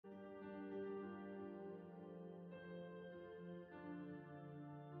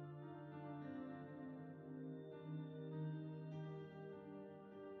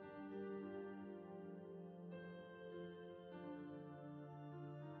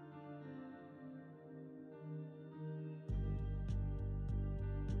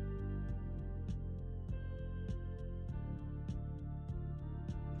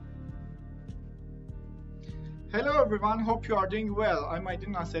Hello everyone, hope you are doing well. I'm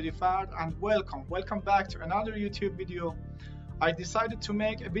Aydin Serifard and welcome back to another YouTube video. I decided to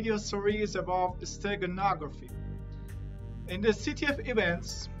make a video series about steganography. In the CTF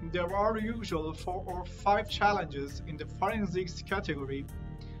events, there are usually 4 or 5 challenges in the forensics category,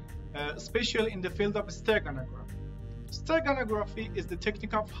 especially in the field of steganography. Steganography is the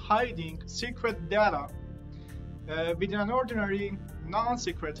technique of hiding secret data within an ordinary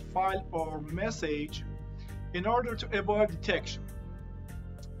non-secret file or message in order to avoid detection.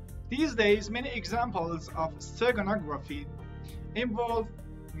 These days, many examples of steganography involve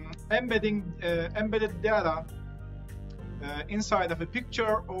embedded data inside of a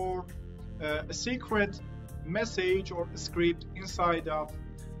picture or a secret message or script inside of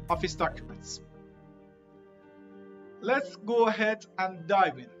office documents. Let's go ahead and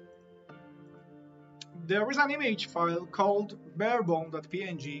dive in. There is an image file called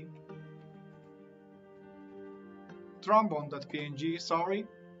bugbounty.png, trombone.png, sorry,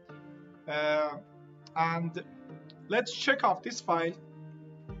 and let's check out this file.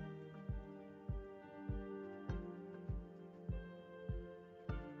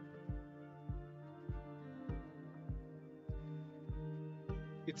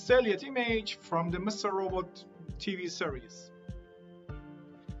 It's Elliot image from the Mr. Robot TV series.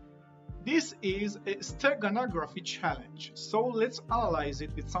 This is a steganography challenge, so let's analyze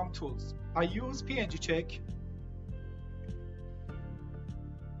it with some tools. I use PNG check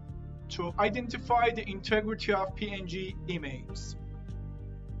to identify the integrity of PNG images.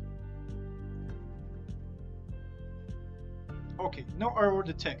 Okay, no error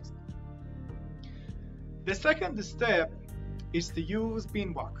detected. The second step is to use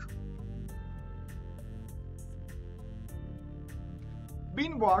binwalk.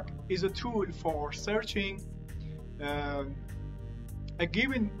 Binwalk is a tool for searching a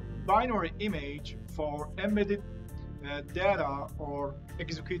given binary image for embedded data or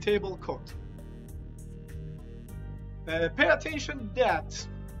executable code. Pay attention that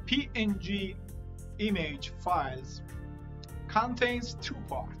PNG image files contains 2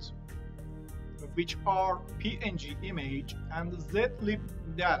 parts, which are PNG image and zlib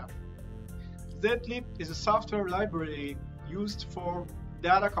data. Zlib is a software library used for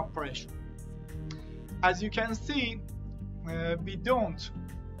data compression. As you can see, we don't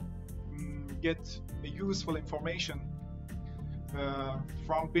get useful information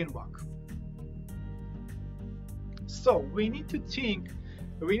from binwalk. So we need to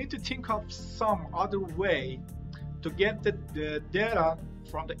think of some other way to get the data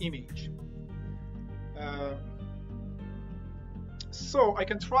from the image. So I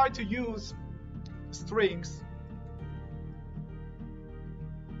can try to use strings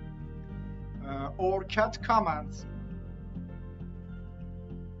or cat commands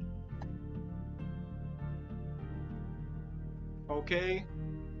okay,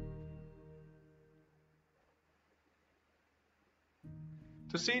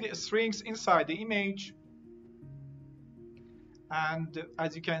 to see the strings inside the image, and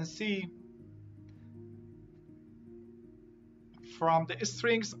as you can see from the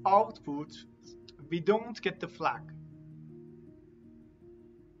strings output we don't get the flag.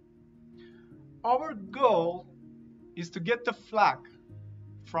 Our goal is to get the flag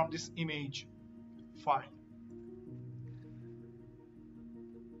from this image file.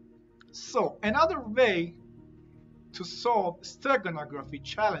 So another way to solve steganography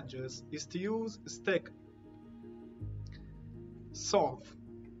challenges is to use steg solve.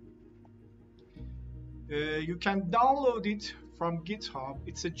 You can download it from GitHub.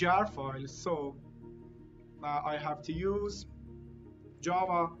 It's a jar file, so I have to use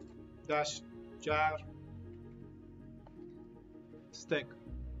java-jar steg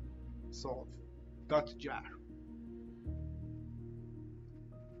solve.jar.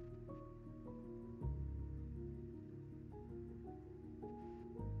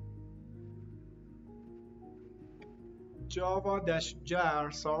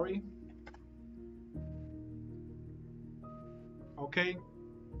 java-jar, sorry. Okay,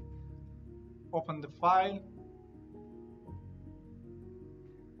 open the file.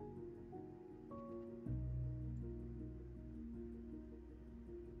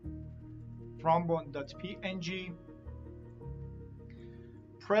 trombone.png.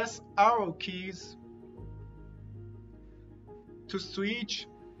 Press arrow keys to switch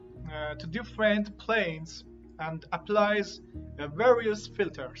to different planes and applies various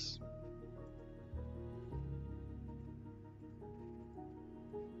filters.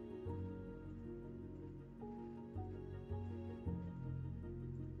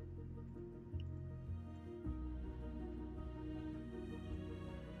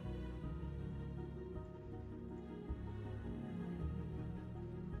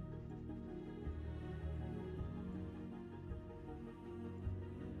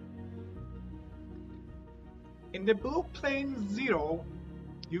 In the blue plane 0,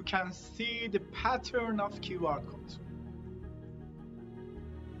 you can see the pattern of QR code.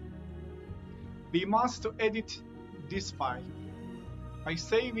 We must edit this file. I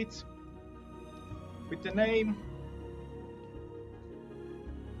save it with the name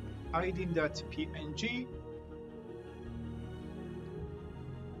id.png,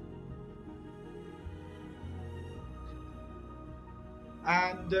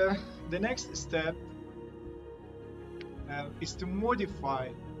 and the next step is to modify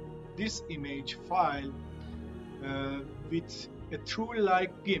this image file with a tool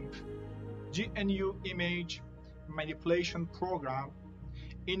like GIMP, GNU Image Manipulation Program,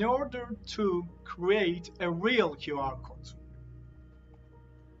 in order to create a real QR code.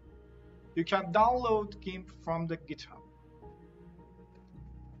 You can download GIMP from the GitHub.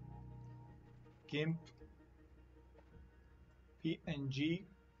 GIMP PNG.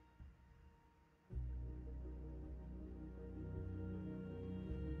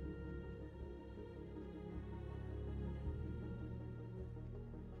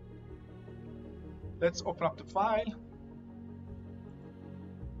 Let's open up the file.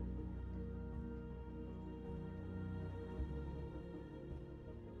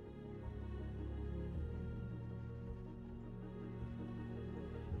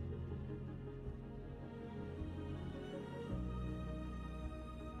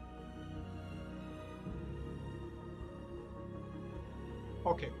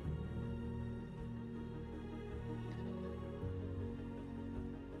 Okay.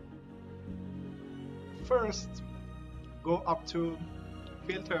 First, go up to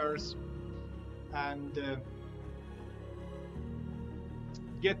filters and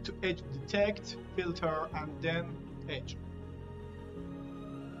get to edge detect, filter, and then edge.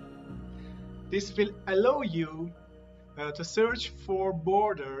 This will allow you to search for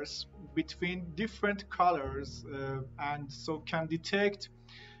borders between different colors and so can detect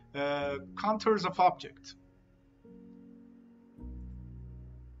contours of object.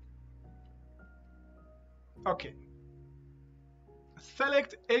 Okay.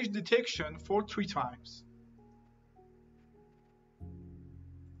 Select edge detection for 3 times.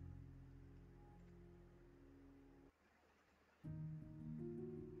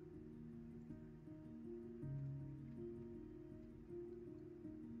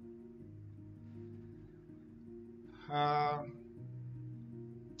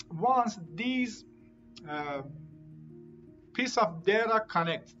 Once these piece of data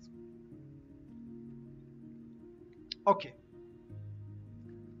connect. Okay.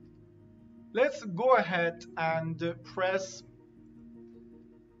 Let's go ahead and press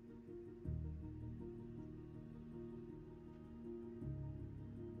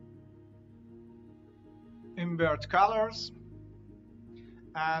invert colors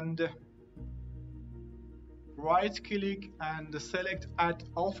and right click and select add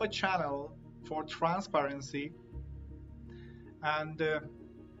alpha channel for transparency and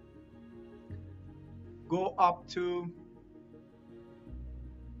go up to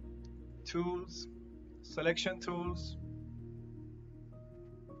tools, selection tools,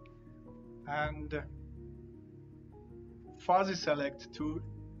 and fuzzy select tool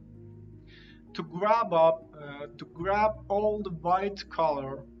to grab all the white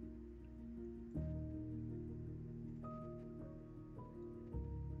color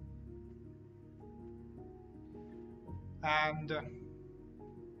and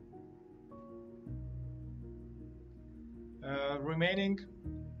remaining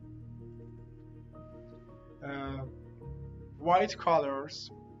white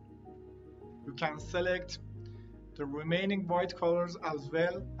colors. You can select the remaining white colors as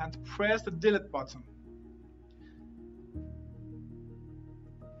well and press the delete button.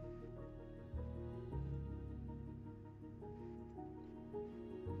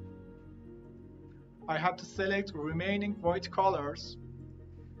 I have to select remaining white colors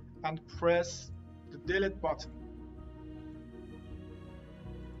and press the delete button.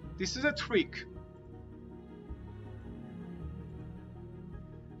 This is a trick.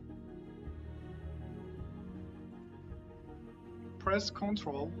 Press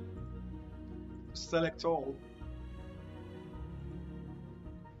Ctrl, select all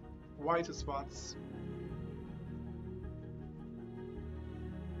white spots.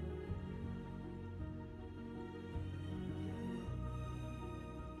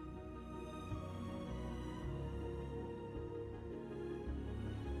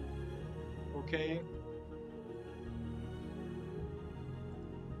 Okay.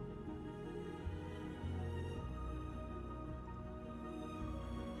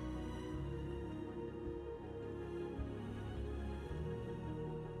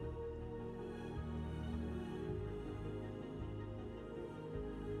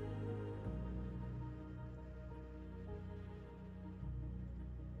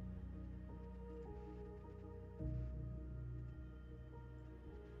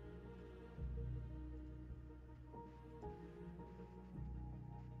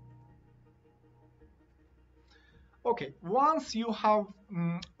 Okay, once you have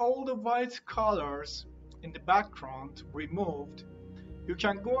all the white colors in the background removed, you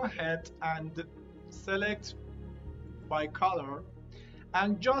can go ahead and select by color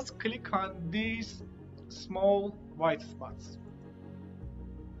and just click on these small white spots.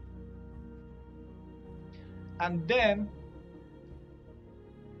 And then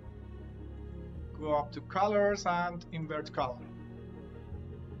go up to colors and invert color.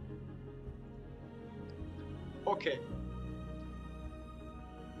 Okay,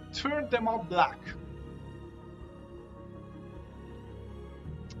 turn them all black.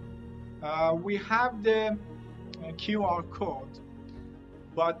 We have the QR code,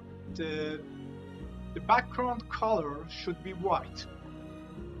 but the background color should be white.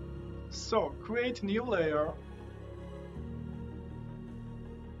 So create a new layer.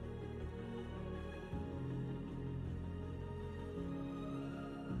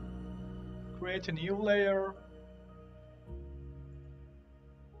 Create a new layer.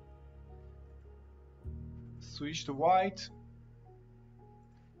 Switch to white.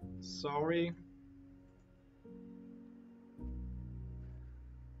 Sorry.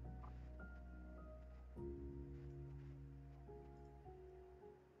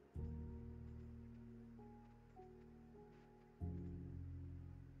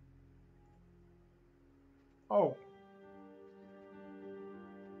 Oh.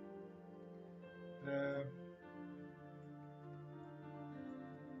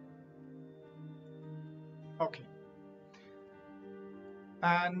 Okay.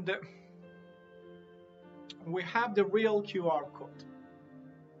 And we have the real QR code.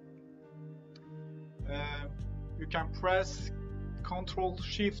 You can press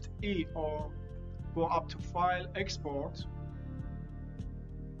Ctrl-Shift-E or go up to File, Export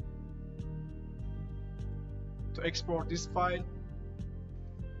to export this file,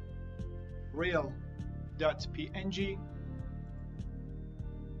 real.png.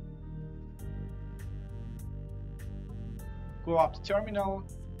 Go up to Terminal,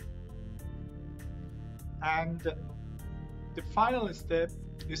 and the final step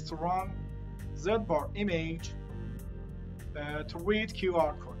is to run zbar image to read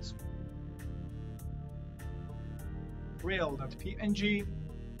QR codes. Real.png,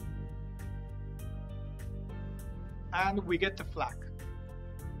 and we get the flag.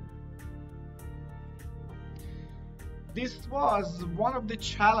 This was one of the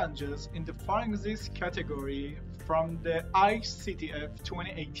challenges in the forensics category from the ICTF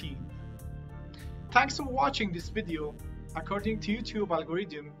 2018. Thanks for watching this video. According to YouTube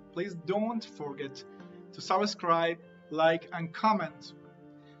algorithm, please don't forget to subscribe, like and comment.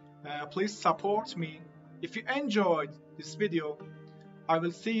 Please support me. If you enjoyed this video, I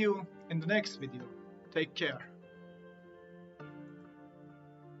will see you in the next video. Take care.